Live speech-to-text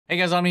Hey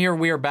guys, I'm here.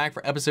 We are back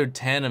for episode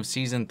 10 of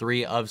season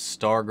 3 of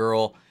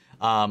Stargirl.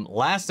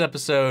 Last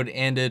episode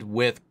ended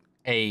with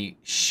a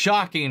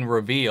shocking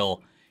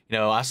reveal. You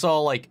know, I saw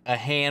like a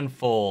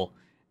handful,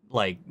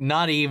 like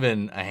not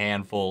even a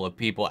handful of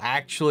people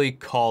actually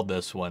called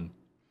this one.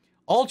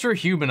 Ultra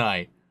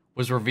Humanite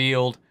was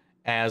revealed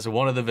as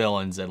one of the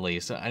villains, at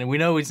least. And we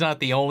know he's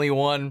not the only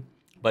one,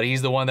 but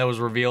he's the one that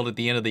was revealed at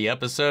the end of the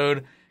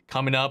episode.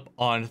 Coming up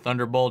on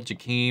Thunderbolt,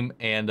 Jakeem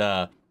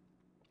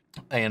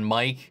and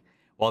Mike,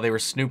 while they were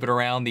snooping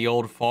around the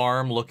old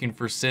farm looking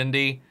for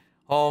Cindy.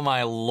 Oh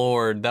my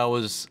lord, that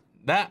was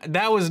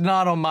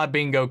not on my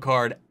bingo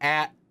card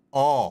at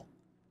all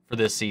for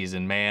this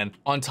season, man.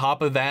 On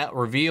top of that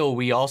reveal,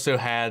 we also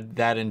had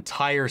that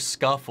entire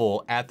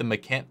scuffle at the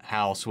Mahkent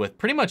house with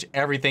pretty much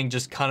everything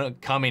just kind of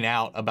coming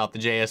out about the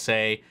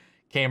JSA,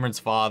 Cameron's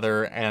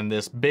father, and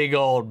this big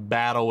old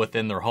battle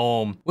within their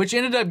home, which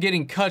ended up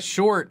getting cut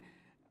short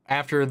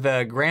after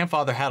the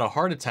grandfather had a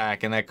heart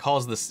attack, and that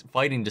caused this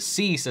fighting to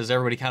cease as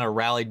everybody kind of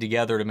rallied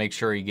together to make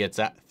sure he gets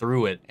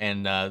through it.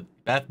 And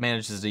Beth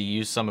manages to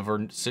use some of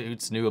her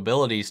suit's new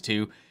abilities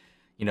to,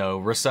 you know,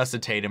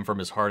 resuscitate him from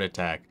his heart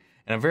attack.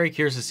 And I'm very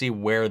curious to see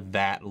where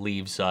that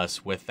leaves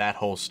us with that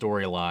whole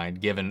storyline,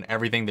 given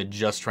everything that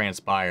just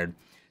transpired.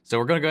 So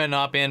we're going to go ahead and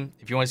hop in.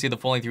 If you want to see the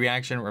full-length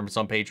reaction, remember it's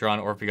on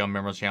Patreon, or if you become a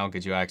member of the channel, it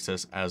gets you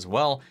access as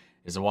well.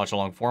 It's a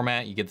watch-along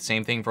format. You get the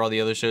same thing for all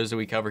the other shows that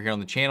we cover here on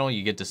the channel.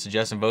 You get to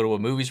suggest and vote what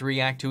movies we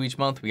react to each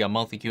month. We got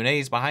monthly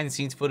Q&As,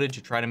 behind-the-scenes footage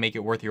to try to make it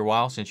worth your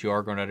while, since you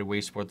are going out of your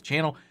way to support the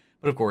channel.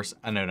 But of course,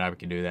 I know now we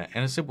can do that.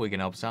 And a simple way you can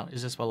help us out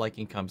is just by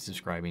liking, commenting,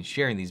 subscribing,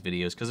 sharing these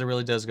videos, because it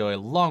really does go a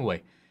long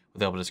way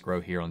with helping us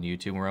grow here on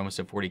YouTube. We're almost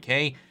at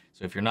 40K.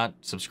 So if you're not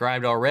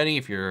subscribed already,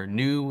 if you're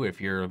new,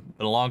 if you're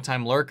a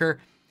long-time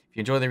lurker, if you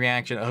enjoy the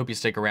reaction, I hope you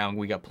stick around.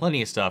 We got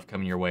plenty of stuff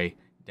coming your way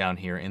down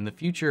here in the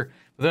future.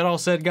 With that all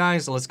said,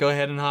 guys, let's go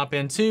ahead and hop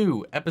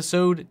into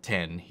episode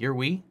 10. Here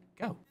we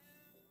go.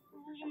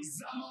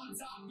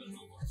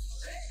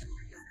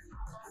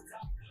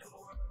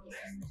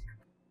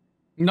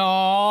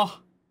 No.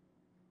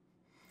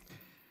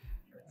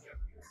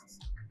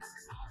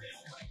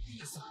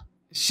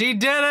 She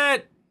did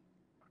it.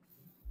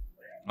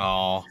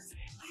 Oh,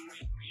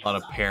 a lot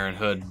of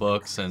parenthood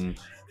books and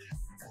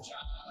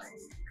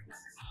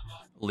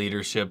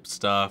leadership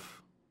stuff.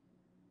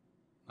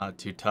 Not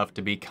too tough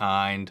to be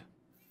kind.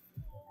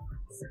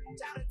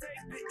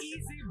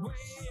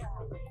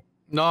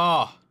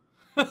 No.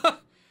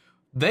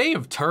 They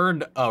have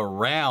turned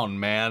around,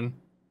 man.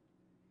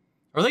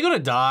 Are they gonna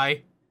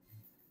die?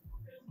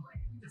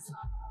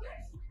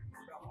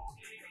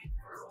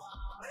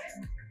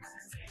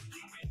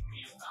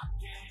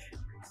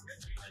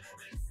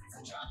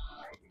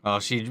 Oh,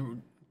 she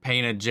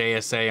painted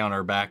JSA on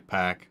her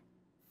backpack.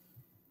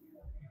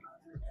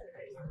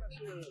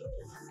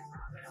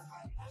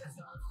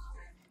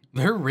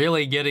 They're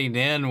really getting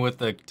in with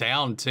the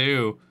town,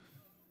 too.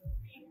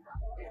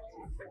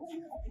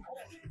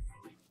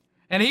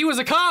 And he was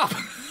a cop!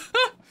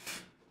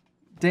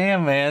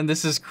 Damn, man,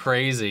 this is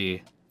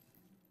crazy.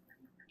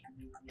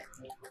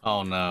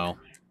 Oh, no.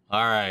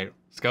 Alright,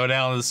 let's go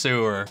down to the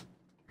sewer.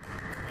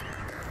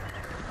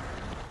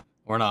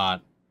 Or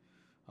not.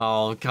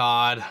 Oh,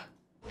 God.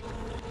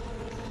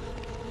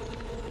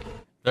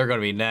 They're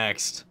gonna be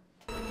next.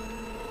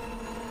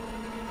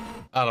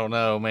 I don't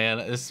know, man.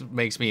 This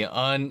makes me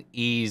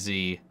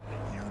uneasy.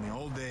 You know, in the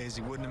old days,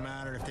 it wouldn't have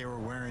mattered if they were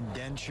wearing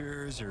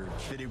dentures or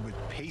fitted with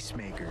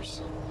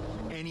pacemakers.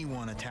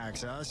 Anyone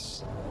attacks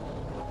us,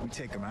 we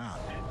take them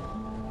out.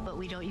 But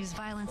we don't use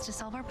violence to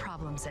solve our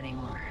problems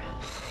anymore.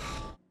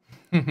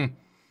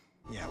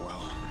 Yeah,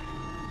 well,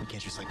 we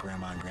can't just let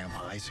Grandma and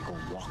Grandpa Icicle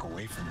walk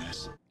away from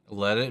this.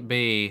 Let it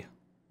be.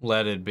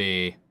 Let it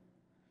be.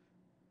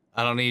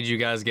 I don't need you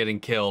guys getting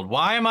killed.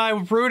 Why am I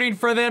rooting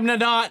for them to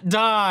not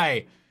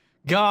die?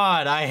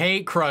 God, I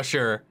hate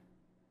Crusher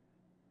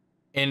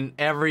in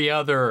every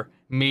other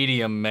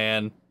medium,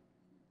 man.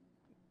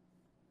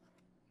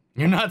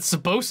 You're not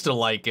supposed to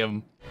like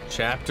him.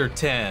 Chapter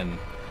 10,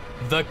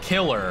 The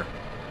Killer.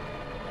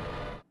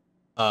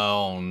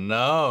 Oh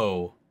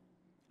no.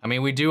 I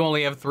mean, we do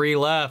only have 3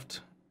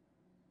 left.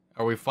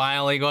 Are we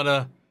finally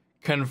gonna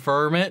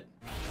confirm it?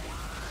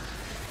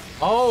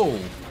 Oh.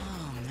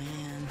 Oh,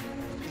 man.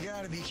 You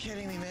gotta be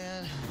kidding me,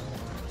 man.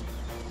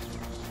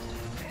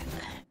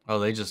 Oh,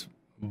 they just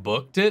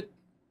booked it?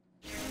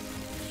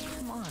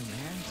 Come on,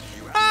 man.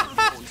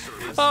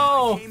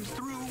 Oh!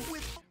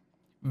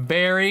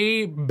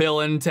 Barry,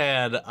 Bill, and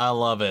Ted. I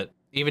love it.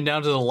 Even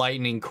down to the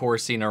lightning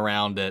coursing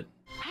around it.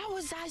 How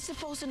was I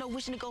supposed to know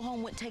wishing to go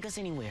home wouldn't take us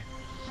anywhere?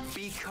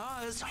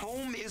 Because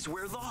home is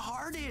where the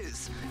heart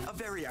is. A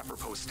very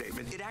apropos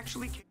statement. It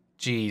actually...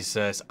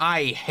 Jesus,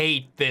 I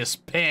hate this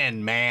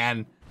pen,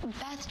 man.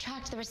 Beth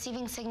tracked the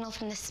receiving signal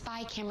from the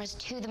spy cameras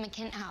to the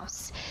McHale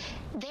house.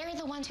 They're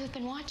the ones who've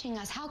been watching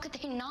us. How could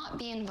they not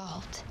be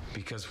involved?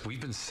 Because we've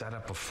been set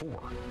up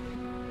before.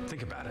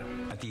 Think about it.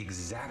 At the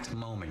exact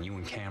moment you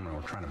and Cameron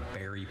were trying to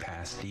bury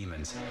past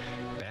demons,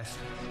 Beth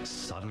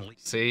suddenly...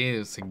 See,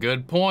 it's a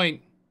good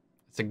point.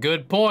 It's a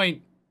good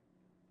point.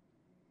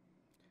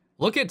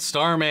 Look at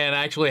Starman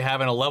actually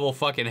having a level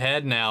fucking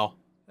head now.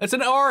 That's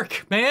an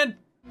arc, man.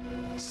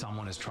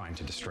 Someone is trying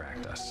to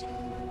distract us.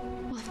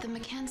 Well, if the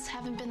McHales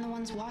haven't been the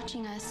ones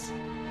watching us,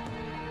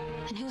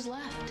 then who's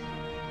left?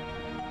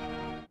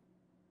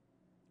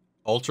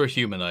 Ultra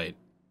Humanite.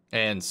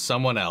 And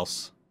someone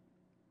else.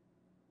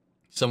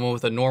 Someone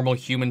with a normal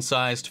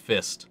human-sized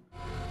fist.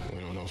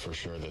 We don't know for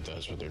sure that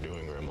that's what they're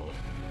doing, Grandma.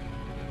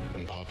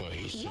 And Papa,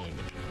 he said...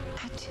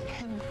 Let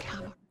him,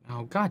 Cameron.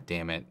 Oh, god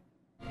damn it.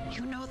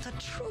 You know the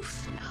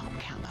truth now,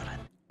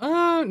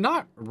 Cameron.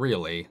 Not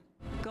really.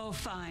 Go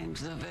find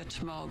the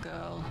Whitmore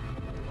girl.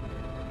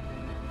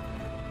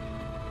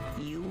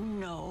 You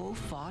know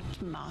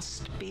what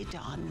must be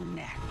done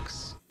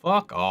next.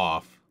 Fuck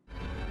off.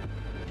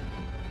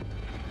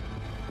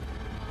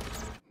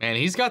 Man,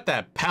 he's got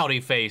that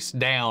pouty face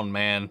down,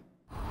 man.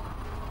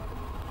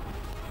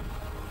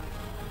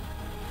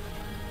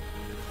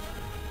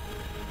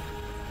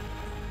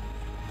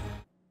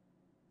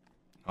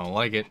 I don't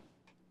like it.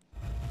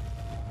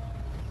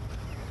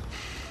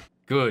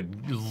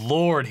 Good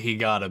Lord, he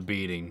got a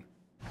beating.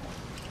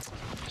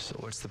 So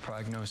what's the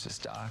prognosis,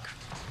 Doc?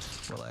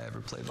 Will I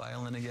ever play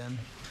violin again?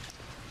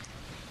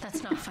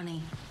 That's not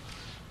funny.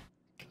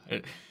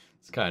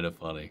 It's kind of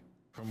funny.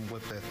 From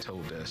what Beth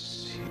told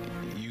us,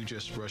 you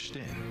just rushed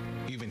in.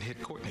 You even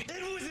hit Courtney.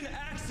 It was an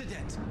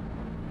accident!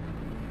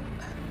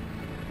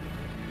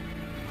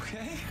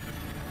 Okay?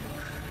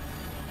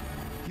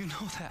 You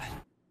know that.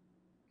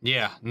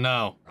 Yeah,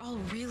 no. We're all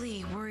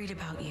really worried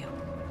about you.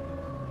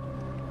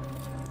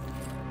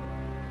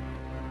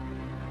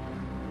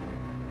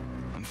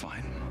 I'm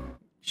fine.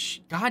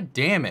 God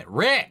damn it,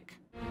 Rick!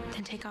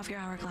 Then take off your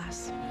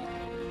hourglass.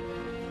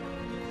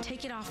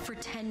 Take it off for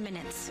 10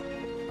 minutes.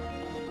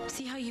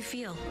 See how you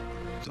feel.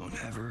 Don't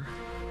ever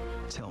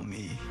tell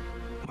me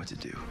what to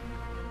do.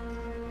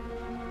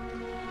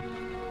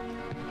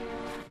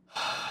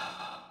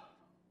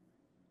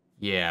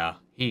 Yeah,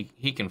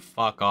 he can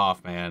fuck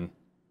off, man.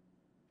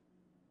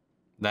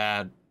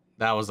 That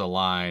was a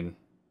line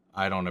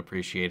I don't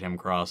appreciate him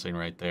crossing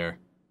right there.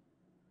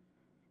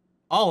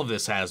 All of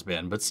this has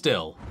been, but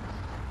still.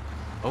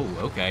 Oh,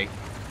 okay.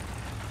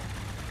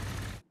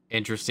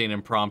 Interesting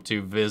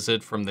impromptu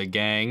visit from the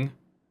gang.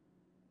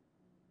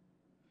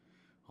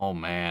 Oh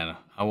man,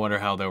 I wonder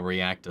how they'll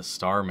react to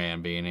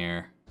Starman being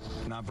here.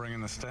 Not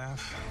bringing the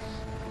staff?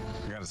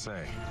 I gotta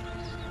say,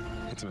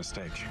 it's a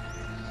mistake.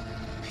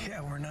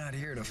 Yeah, we're not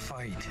here to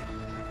fight.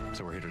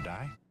 So we're here to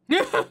die?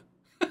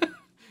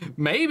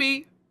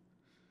 Maybe.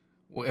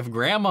 If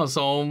Grandma's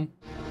home.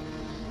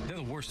 They're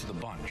the worst of the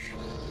bunch.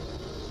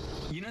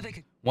 You know they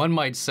could... One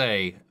might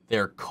say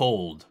they're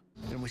cold.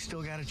 And we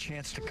still got a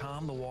chance to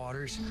calm the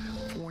waters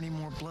before any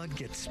more blood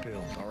gets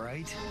spilled, all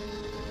right?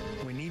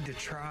 We need to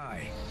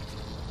try.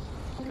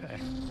 Okay.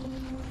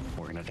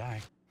 We're gonna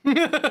die.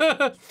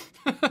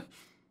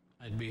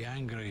 I'd be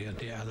angry at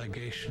the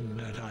allegation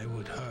that I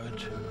would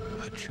hurt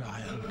a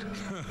child.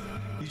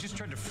 You just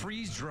tried to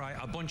freeze dry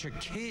a bunch of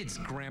kids,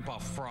 Grandpa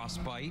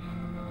Frostbite.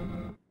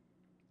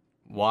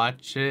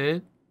 Watch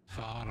it.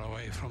 Far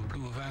away from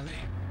Blue Valley.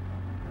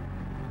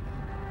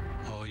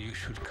 Or you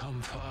should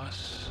come for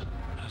us,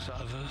 as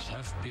others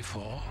have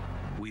before.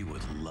 We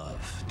would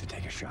love to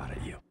take a shot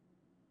at you.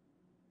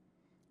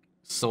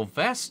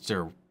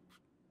 Sylvester.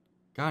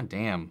 God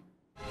damn.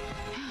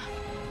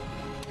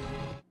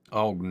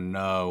 Oh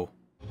no.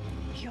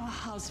 Your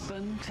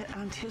husband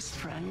and his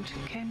friend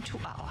came to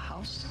our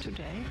house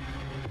today,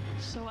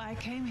 so I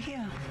came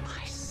here.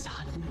 My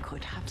son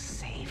could have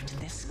saved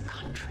this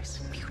country's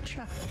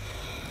future,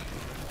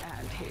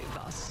 and he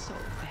was so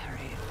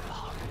very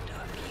fond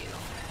of you.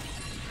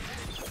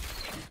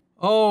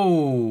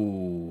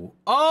 Oh.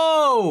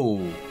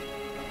 Oh.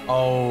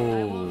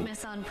 Oh. I won't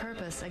miss on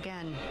purpose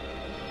again.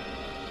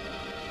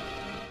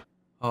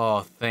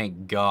 Oh,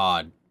 thank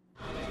God.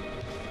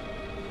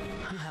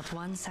 You have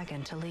 1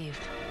 second to leave.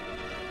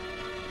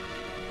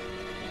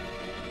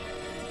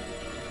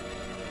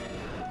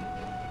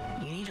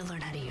 You need to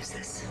learn how to use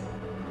this.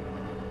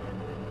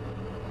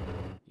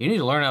 You need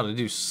to learn how to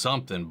do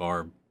something,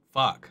 Barb.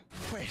 Fuck.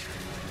 Wait.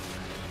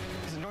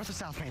 Is it north or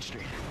south Main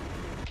Street?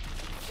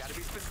 Gotta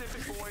be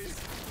specific, boys.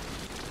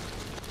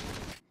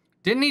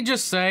 Didn't he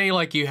just say,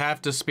 like, you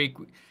have to speak...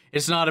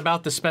 It's not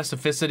about the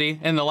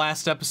specificity in the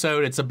last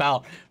episode. It's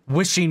about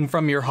wishing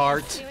from your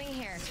heart. What are you doing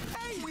here?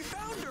 Hey, we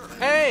found her!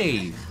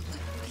 Hey!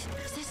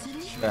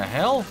 The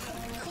hell? I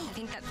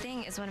think that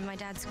thing is one of my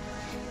dad's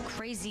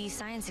crazy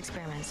science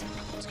experiments.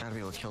 It's gotta be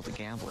able to kill the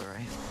gambler,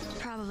 right?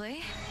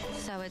 Probably.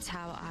 So it's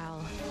how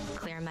I'll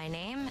clear my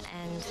name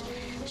and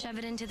shove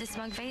it into the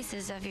smug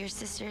faces of your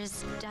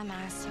sister's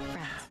dumbass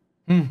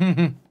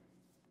friends.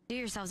 Do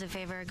yourselves a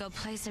favor, go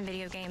play some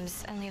video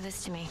games and leave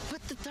this to me.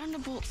 But the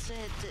Thunderbolt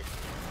said that...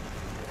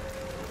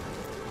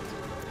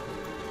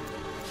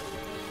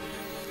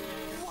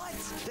 What?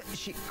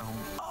 She...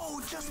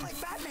 Oh, just like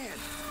Batman!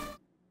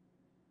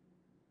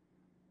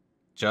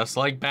 Just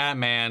like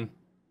Batman.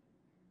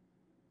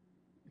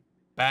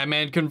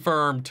 Batman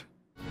confirmed.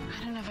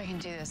 I don't know if I can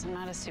do this. I'm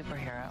not a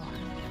superhero.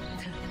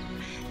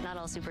 Not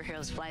all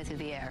superheroes fly through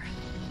the air.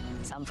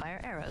 Some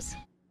fire arrows.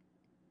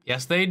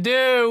 Yes, they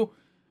do.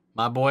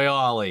 My boy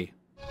Ollie.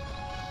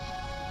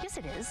 Yes,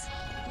 it is.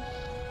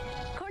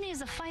 Courtney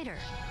is a fighter.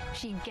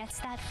 She gets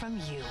that from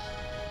you.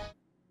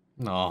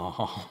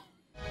 Oh.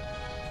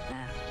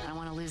 I don't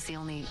want to lose the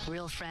only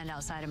real friend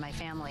outside of my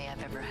family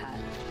I've ever had.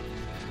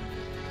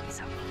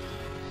 So,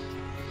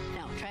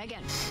 no, try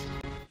again.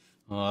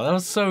 Oh, that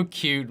was so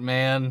cute,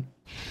 man.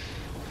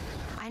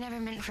 I never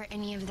meant for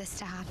any of this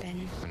to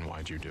happen. And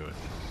why'd you do it?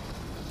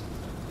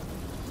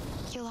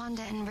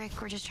 Yolanda and Rick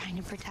were just trying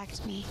to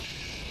protect me.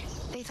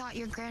 They thought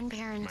your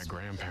grandparents... My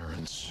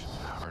grandparents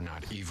are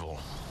not evil,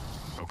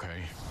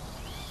 okay?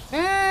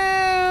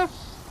 Eh.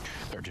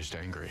 They're just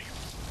angry.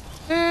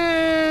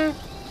 Eh.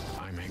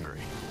 I'm angry.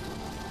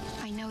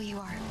 I know you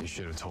are. You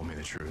should have told me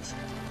the truth.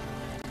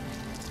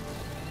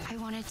 I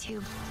wanted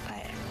to,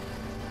 but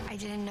I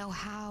didn't know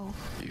how.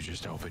 You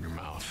just open your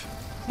mouth.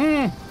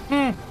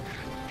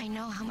 I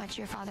know how much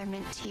your father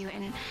meant to you,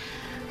 and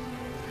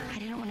I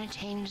didn't want to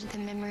change the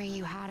memory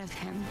you had of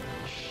him.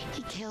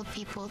 He killed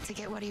people to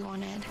get what he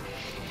wanted,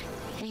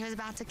 and he was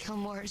about to kill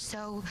more,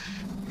 so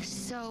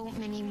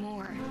many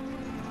more.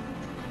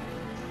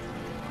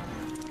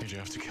 Did you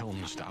have to kill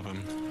him to stop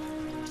him?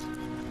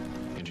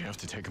 Did you have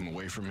to take him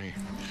away from me?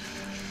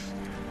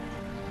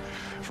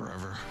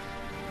 Forever?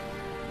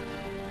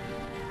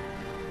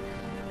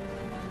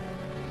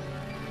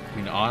 I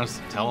mean,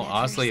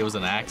 honestly, it was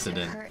an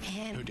accident.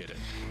 Who did it?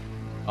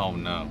 Oh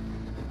no.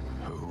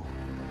 Who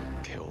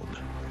killed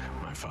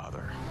my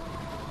father?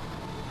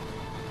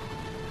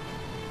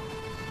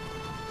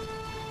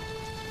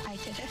 I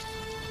did it.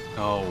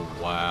 Oh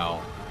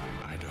wow.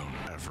 I don't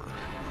ever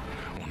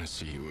want to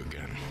see you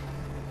again.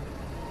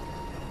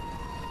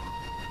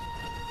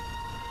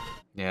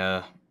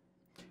 Yeah.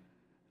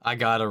 I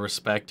gotta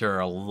respect her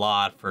a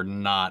lot for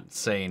not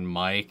saying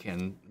Mike,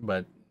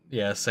 but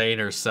yeah, saying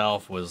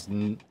herself was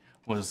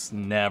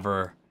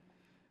never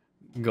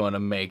going to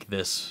make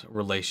this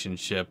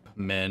relationship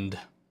mend,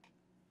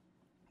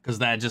 because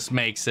that just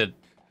makes it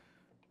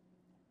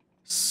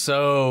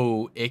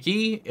so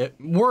icky.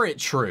 Were it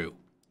true,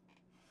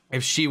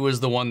 if she was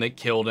the one that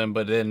killed him,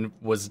 but then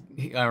was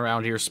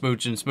around here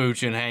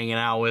smooching, hanging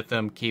out with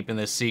him, keeping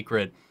this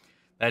secret,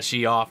 that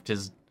she offed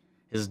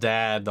his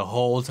dad the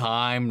whole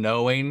time,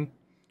 knowing,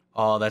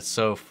 oh, that's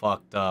so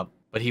fucked up.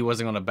 But he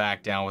wasn't going to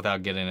back down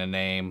without getting a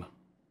name.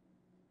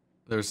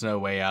 There's no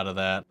way out of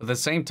that. But at the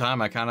same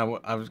time, I kind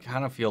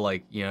of feel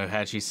like, you know,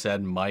 had she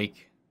said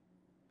Mike,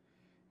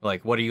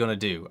 like, what are you going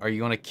to do? Are you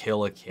going to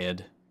kill a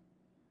kid?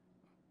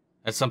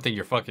 That's something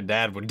your fucking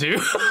dad would do.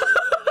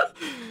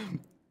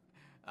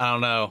 I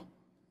don't know.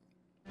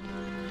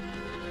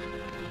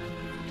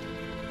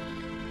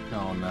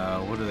 Oh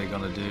no, what are they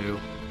going to do?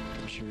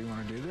 You sure you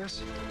want to do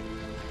this?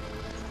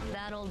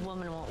 That old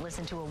woman won't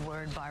listen to a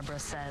word Barbara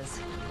says.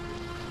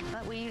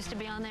 But we used to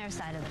be on their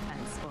side of the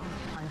fence, well,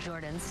 on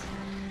Jordan's.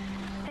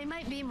 They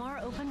might be more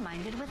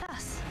open-minded with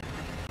us.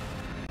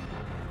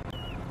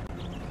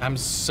 I'm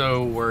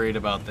so worried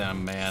about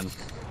them, man.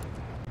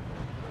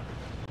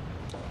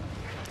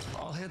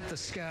 I'll hit the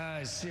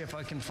skies, see if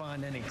I can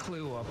find any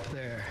clue up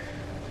there.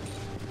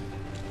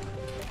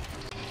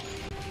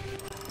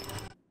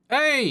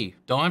 Hey,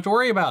 don't have to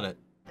worry about it.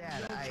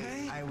 Dad,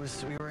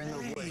 we were in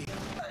the woods.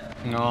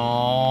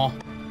 Aww. Are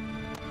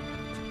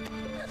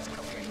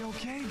you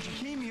okay?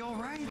 Jakeem, you all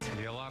right?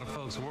 Yeah, a lot of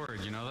folks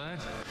worried, you know that?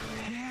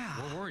 Yeah.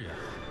 Where were you?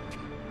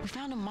 We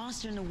found a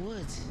monster in the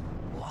woods.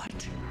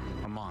 What?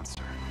 A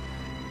monster.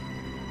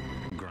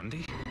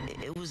 Grundy?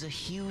 It was a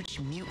huge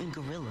mutant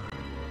gorilla.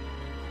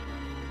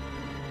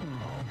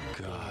 Oh,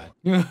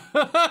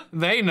 God.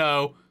 They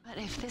know. But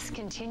if this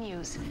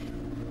continues,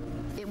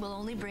 it will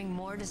only bring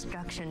more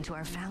destruction to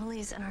our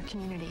families and our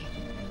community.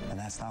 And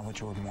that's not what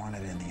Jordan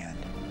wanted in the end.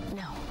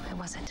 No, it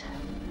wasn't.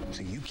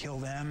 So you kill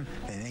them,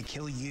 and they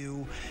kill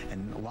you,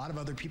 and a lot of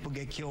other people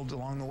get killed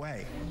along the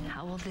way.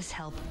 How will this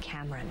help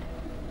Cameron?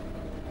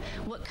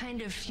 What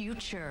kind of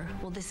future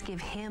will this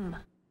give him?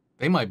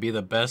 They might be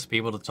the best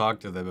people to talk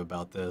to them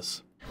about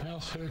this. Well,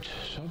 förut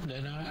som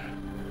det där.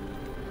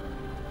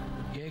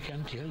 Jag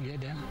kan tillge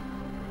dem.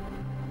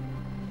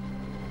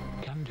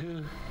 Kan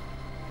du?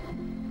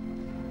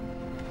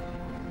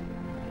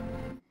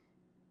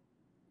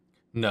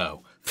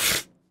 No.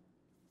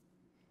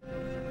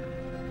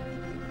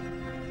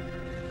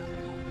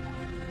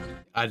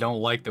 I don't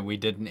like that we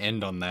didn't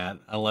end on that,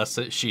 unless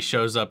she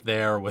shows up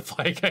there with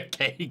like a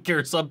cake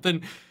or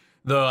something.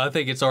 Though I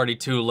think it's already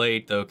too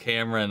late, though.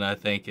 Cameron, I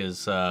think,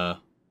 is, that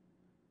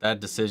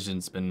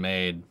decision's been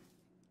made.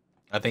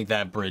 I think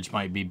that bridge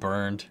might be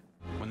burned.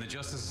 When the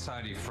Justice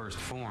Society first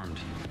formed,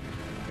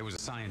 it was a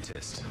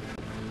scientist.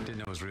 Didn't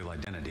know his real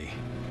identity.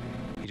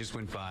 He just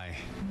went by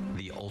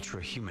the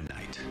Ultra-Human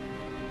Knight.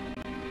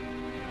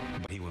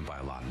 But he went by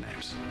a lot of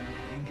names.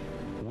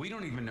 We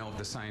don't even know if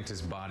the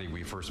scientist's body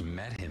we first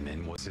met him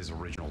in was his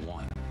original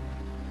one.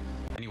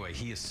 Anyway,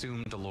 he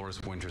assumed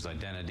Dolores Winter's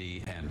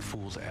identity and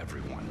fooled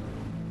everyone.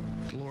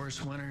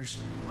 Dolores Winters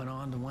went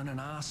on to win an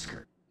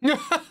Oscar.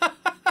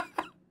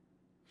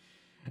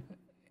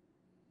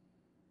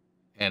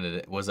 And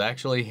it was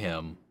actually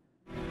him.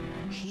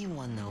 He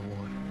won the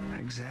award.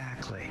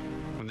 Exactly.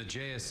 When the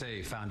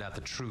JSA found out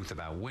the truth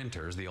about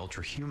Winters, the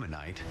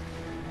Ultra-Humanite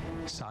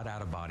sought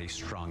out a body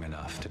strong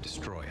enough to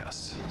destroy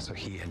us. So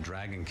he and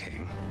Dragon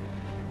King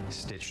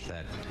stitched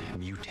that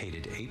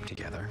mutated ape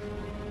together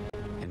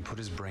and put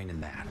his brain in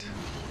that.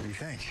 What do you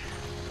think?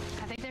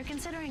 I think they're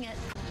considering it.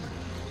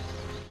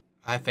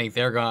 I think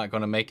they're not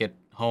going to make it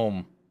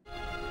home.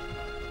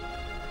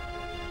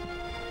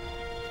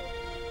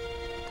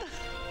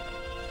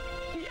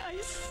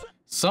 Yes.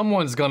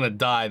 Someone's going to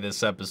die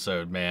this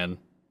episode, man.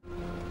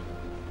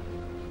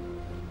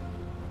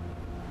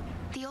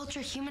 The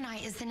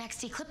Ultra-Humanite is the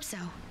next Eclipso.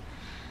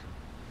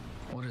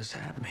 What does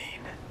that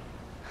mean?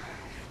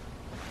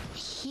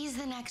 He's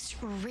the next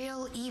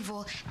real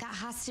evil that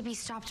has to be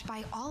stopped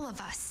by all of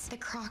us. The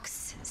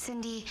Crocks,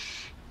 Cindy,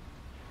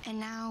 and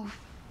now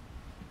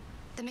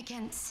the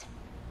Mahkents.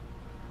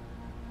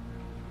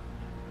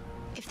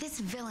 If this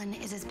villain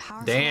is as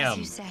powerful as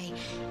you say,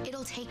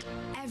 it'll take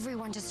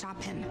everyone to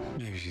stop him.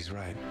 Maybe she's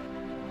right.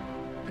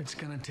 It's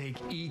gonna take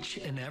each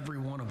and every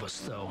one of us,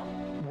 though,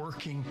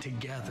 working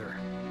together.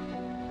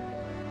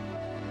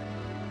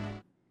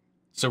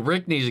 So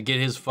Rick needs to get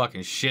his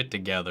fucking shit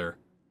together.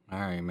 All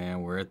right,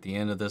 man, we're at the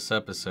end of this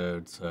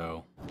episode,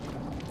 so...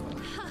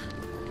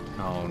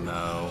 Oh,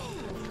 no.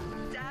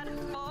 Dad,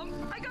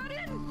 Mom, I got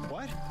in!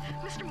 What?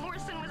 Mr.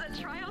 Morrison was at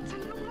tryouts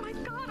and oh my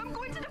god, I'm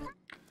going to the...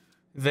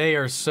 They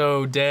are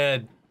so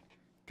dead.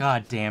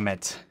 God damn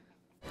it.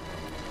 What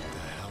the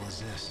hell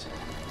is this?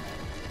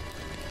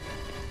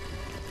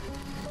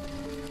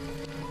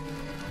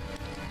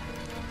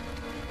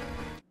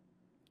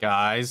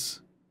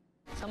 Guys.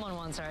 Someone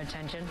wants our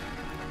attention.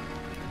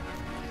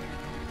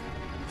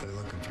 If they're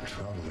looking for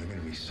trouble, they're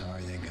gonna be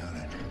sorry they got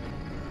it.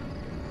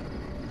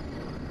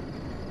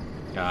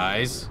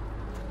 Guys.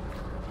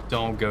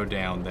 Don't go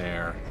down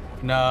there.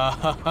 No.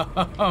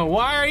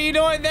 Why are you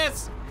doing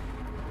this?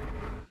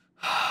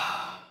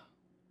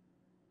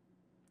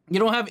 You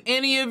don't have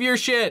any of your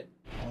shit.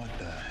 What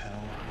the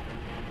hell?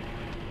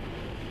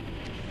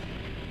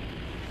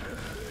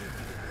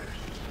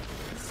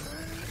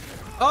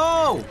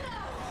 Oh!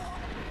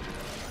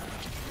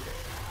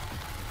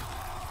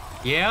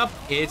 Yep,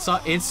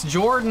 it's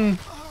Jordan.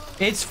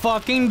 It's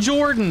fucking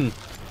Jordan.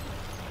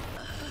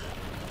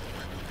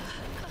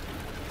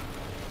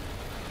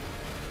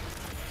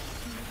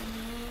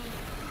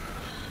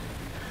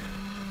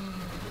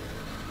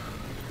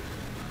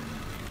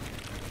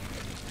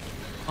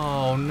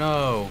 Oh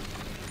no.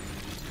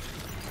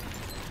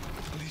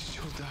 At least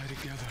you'll die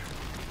together.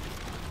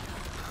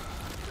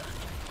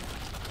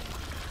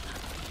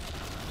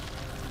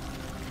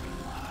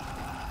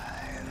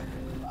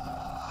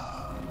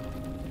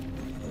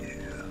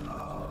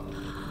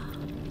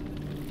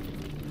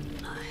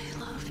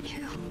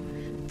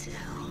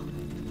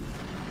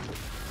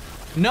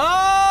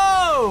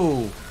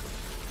 No!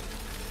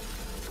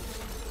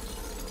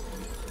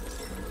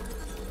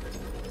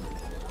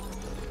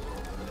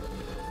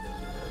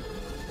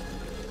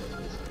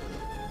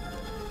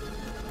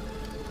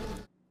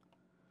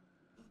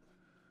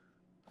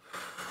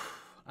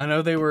 I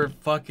know they were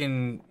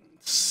fucking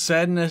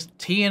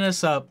teeing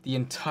us up the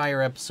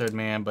entire episode,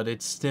 man, but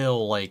it's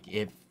still like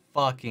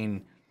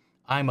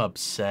I'm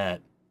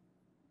upset.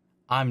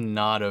 I'm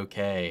not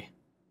okay.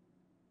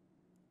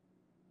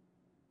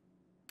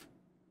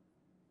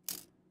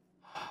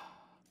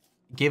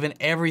 Given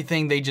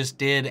everything they just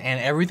did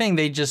and everything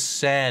they just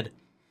said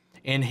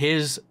in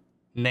his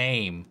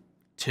name,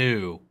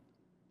 too.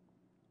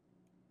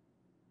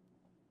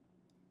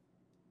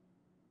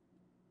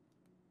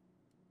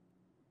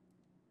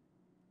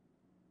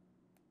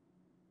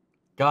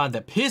 God,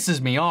 that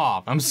pisses me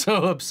off. I'm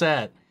so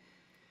upset.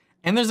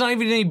 And there's not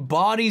even any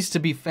bodies to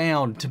be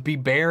found, to be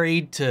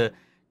buried, to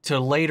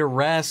lay to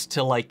rest,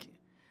 to like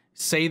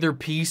say their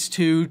piece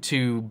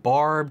to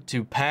Barb,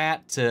 to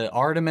Pat, to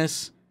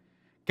Artemis.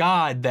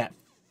 God, that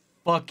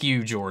fuck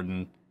you,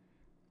 Jordan.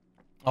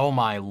 Oh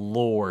my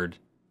lord.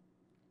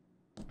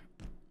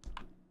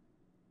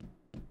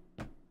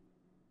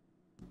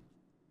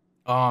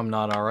 Oh, I'm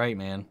not alright,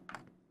 man.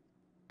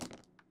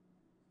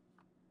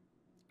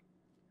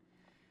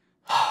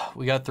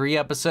 We got 3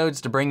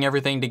 episodes to bring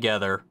everything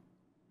together.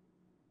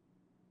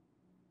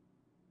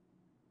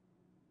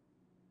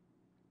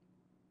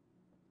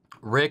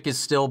 Rick is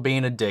still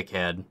being a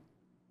dickhead.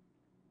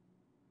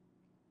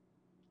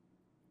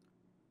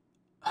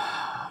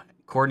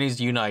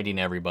 Courtney's uniting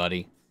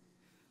everybody.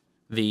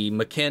 The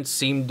Mahkents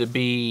seem to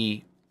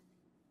be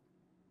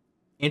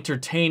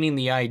entertaining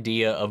the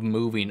idea of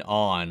moving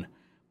on.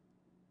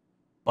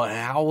 But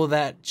how will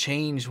that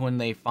change when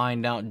they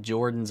find out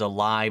Jordan's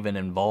alive and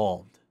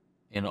involved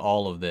in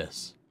all of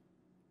this?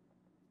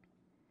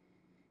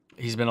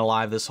 He's been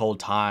alive this whole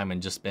time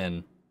and just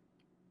been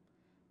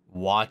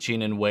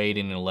watching and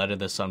waiting and letting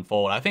this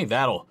unfold. I think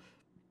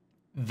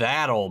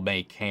that'll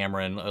make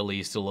Cameron at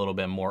least a little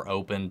bit more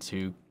open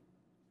to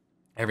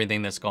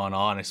everything that's gone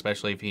on,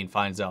 especially if he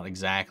finds out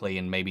exactly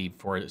and maybe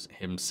for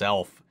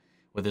himself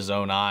with his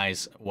own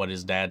eyes what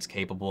his dad's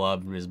capable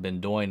of and has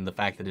been doing. The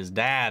fact that his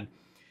dad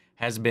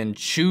has been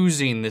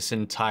choosing this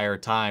entire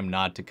time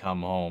not to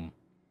come home.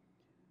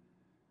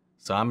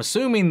 So I'm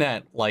assuming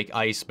that, like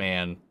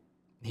Iceman,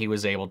 he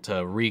was able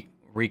to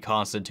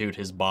reconstitute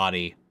his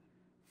body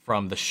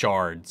from the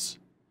shards.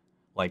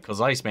 Like,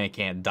 because Iceman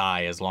can't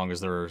die as long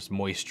as there's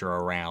moisture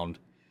around.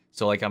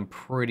 So, like, I'm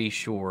pretty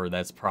sure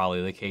that's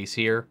probably the case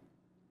here.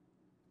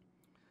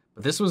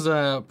 But this was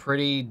a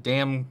pretty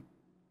damn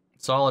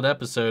solid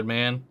episode,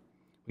 man.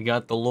 We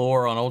got the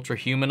lore on Ultra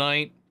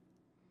Humanite.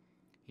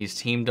 He's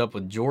teamed up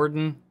with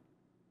Jordan.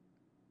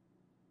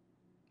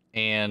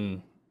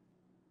 And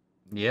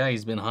yeah,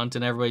 he's been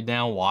hunting everybody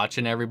down,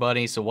 watching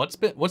everybody. So what's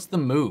the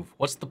move?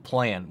 What's the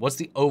plan? What's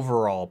the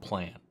overall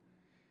plan?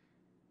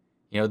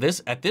 You know,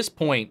 at this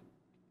point,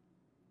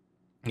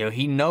 you know,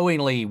 he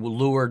knowingly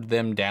lured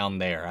them down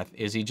there.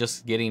 Is he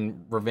just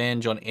getting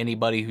revenge on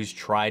anybody who's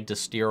tried to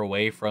steer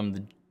away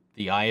from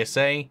the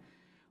ISA?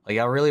 Like,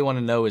 I really want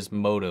to know his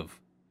motive.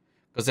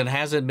 Because it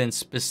hasn't been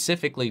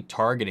specifically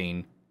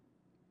targeting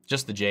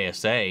just the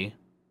JSA.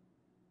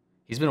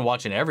 He's been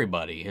watching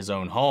everybody. His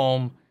own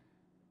home,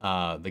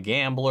 the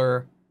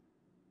gambler,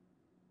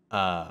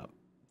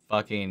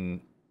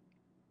 fucking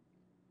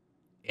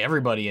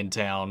everybody in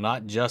town,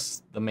 not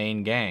just the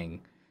main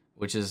gang,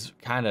 which is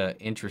kind of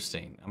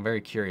interesting. I'm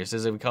very curious.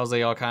 Is it because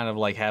they all kind of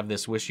like have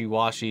this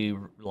wishy-washy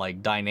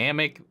like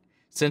dynamic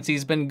since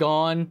he's been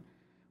gone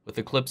with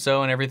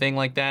Eclipso and everything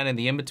like that in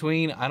the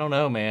in-between? I don't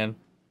know, man.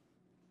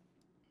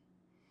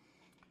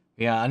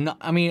 Yeah,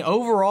 I mean,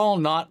 overall,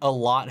 not a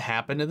lot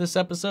happened in this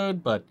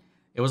episode, but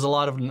it was a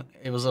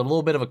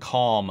little bit of a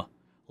calm, a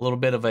little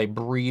bit of a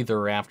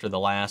breather after the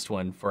last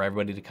one for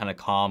everybody to kind of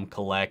calm,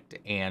 collect,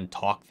 and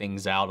talk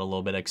things out a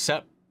little bit,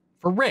 except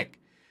for Rick,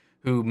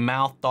 who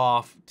mouthed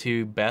off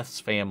to Beth's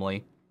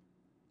family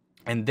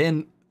and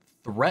then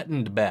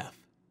threatened Beth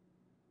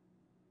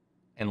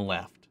and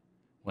left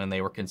when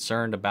they were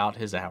concerned about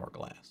his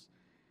hourglass.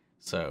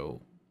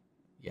 So,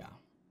 yeah.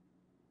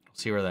 We'll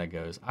see where that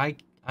goes.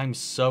 I'm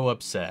so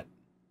upset.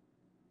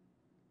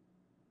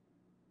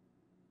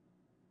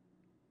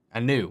 I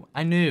knew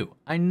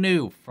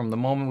from the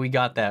moment we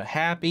got that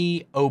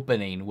happy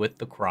opening with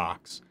the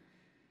Crocs,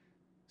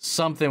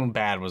 something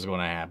bad was going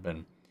to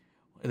happen.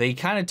 They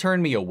kind of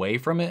turned me away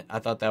from it. I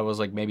thought that was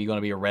like maybe going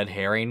to be a red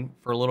herring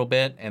for a little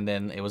bit, and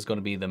then it was going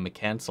to be the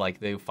Mahkents.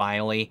 Like, they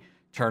finally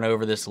turn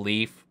over this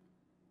leaf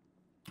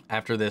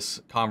after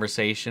this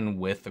conversation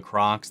with the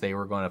Crocs. They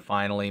were going to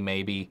finally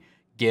maybe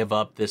give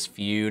up this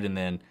feud, and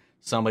then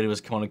somebody was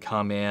going to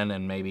come in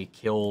and maybe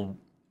kill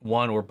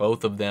one or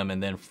both of them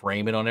and then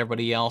frame it on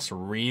everybody else,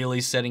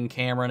 really setting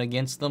Cameron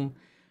against them.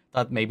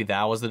 Thought maybe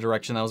that was the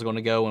direction that was going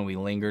to go when we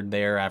lingered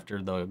there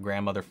after the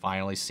grandmother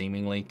finally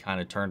seemingly kind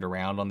of turned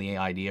around on the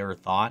idea or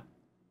thought.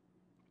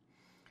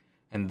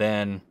 And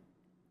then,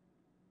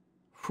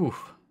 whew,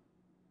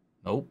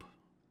 nope.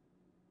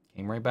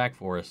 Came right back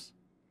for us.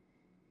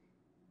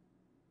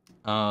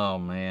 Oh,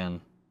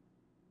 man.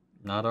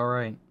 Not all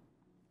right.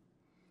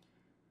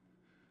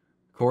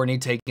 Courtney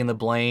taking the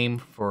blame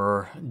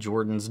for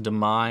Jordan's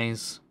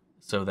demise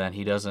so that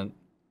he doesn't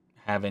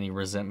have any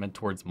resentment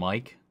towards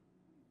Mike.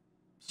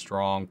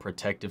 Strong,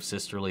 protective,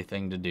 sisterly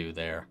thing to do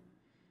there.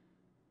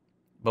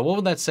 But what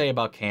would that say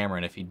about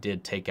Cameron if he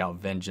did take out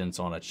vengeance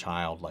on a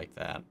child like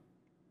that?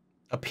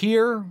 A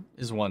peer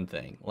is one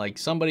thing. Like,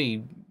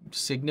 somebody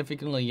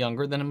significantly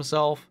younger than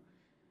himself,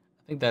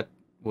 I think that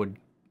would,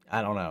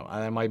 I don't know,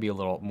 that might be a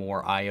little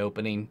more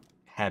eye-opening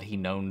had he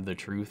known the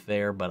truth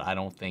there, but I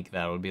don't think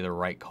that would be the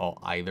right call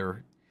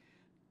either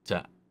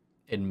to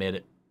admit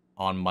it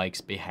on Mike's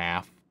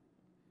behalf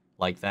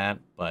like that.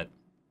 But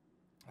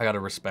I gotta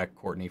respect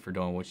Courtney for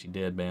doing what she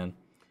did, man.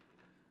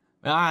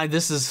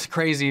 This is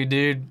crazy,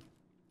 dude.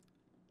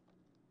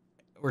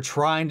 We're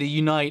trying to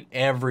unite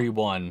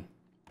everyone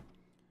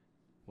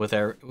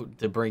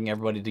to bring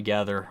everybody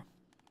together.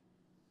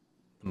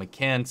 The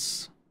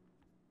Mahkents,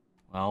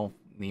 well,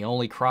 the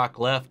only Croc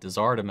left is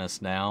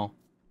Artemis now.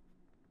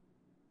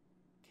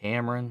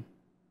 Cameron,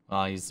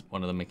 well, he's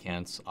one of the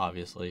Mahkents,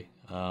 obviously.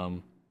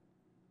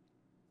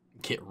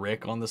 Get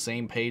Rick on the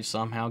same page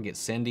somehow, get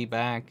Cindy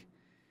back.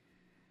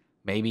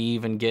 Maybe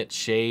even get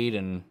Shade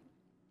and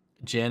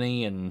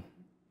Jenny and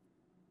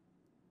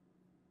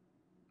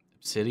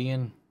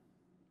Obsidian.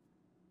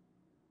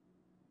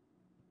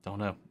 Don't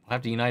know. We'll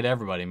have to unite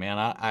everybody,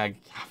 man.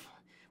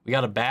 We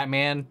got a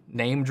Batman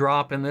name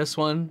drop in this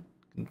one,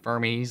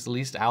 confirming he's at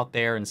least out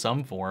there in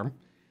some form,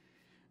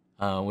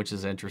 which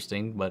is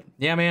interesting. But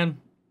yeah, man,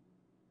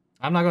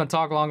 I'm not going to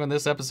talk long on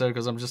this episode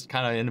because I'm just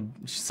kind of in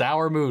a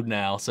sour mood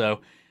now.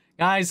 So,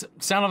 guys,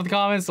 sound off the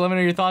comments. Let me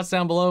know your thoughts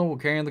down below. We'll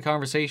carry on the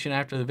conversation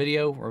after the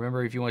video.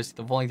 Remember, if you want to see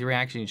the full-length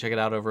reaction, you can check it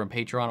out over on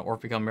Patreon, or if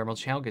you become a member of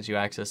the channel, it gets you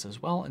access as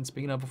well. And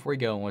speaking of, before we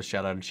go, I want to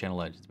shout out to channel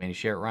legends: Manny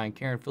Sherritt, Ryan,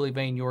 Karen, Philly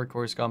Vane, York,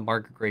 Corey Scott,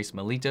 Margaret Grace,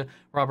 Melita,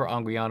 Robert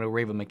Anguiano,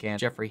 Raven McCann,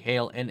 Jeffrey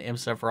Hale, and M.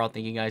 Sephiroth.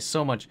 Thank you guys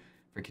so much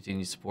for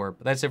continued support.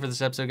 But that's it for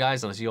this episode,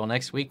 guys. I'll see you all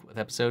next week with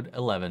episode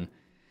 11.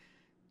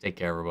 Take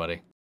care,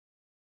 everybody.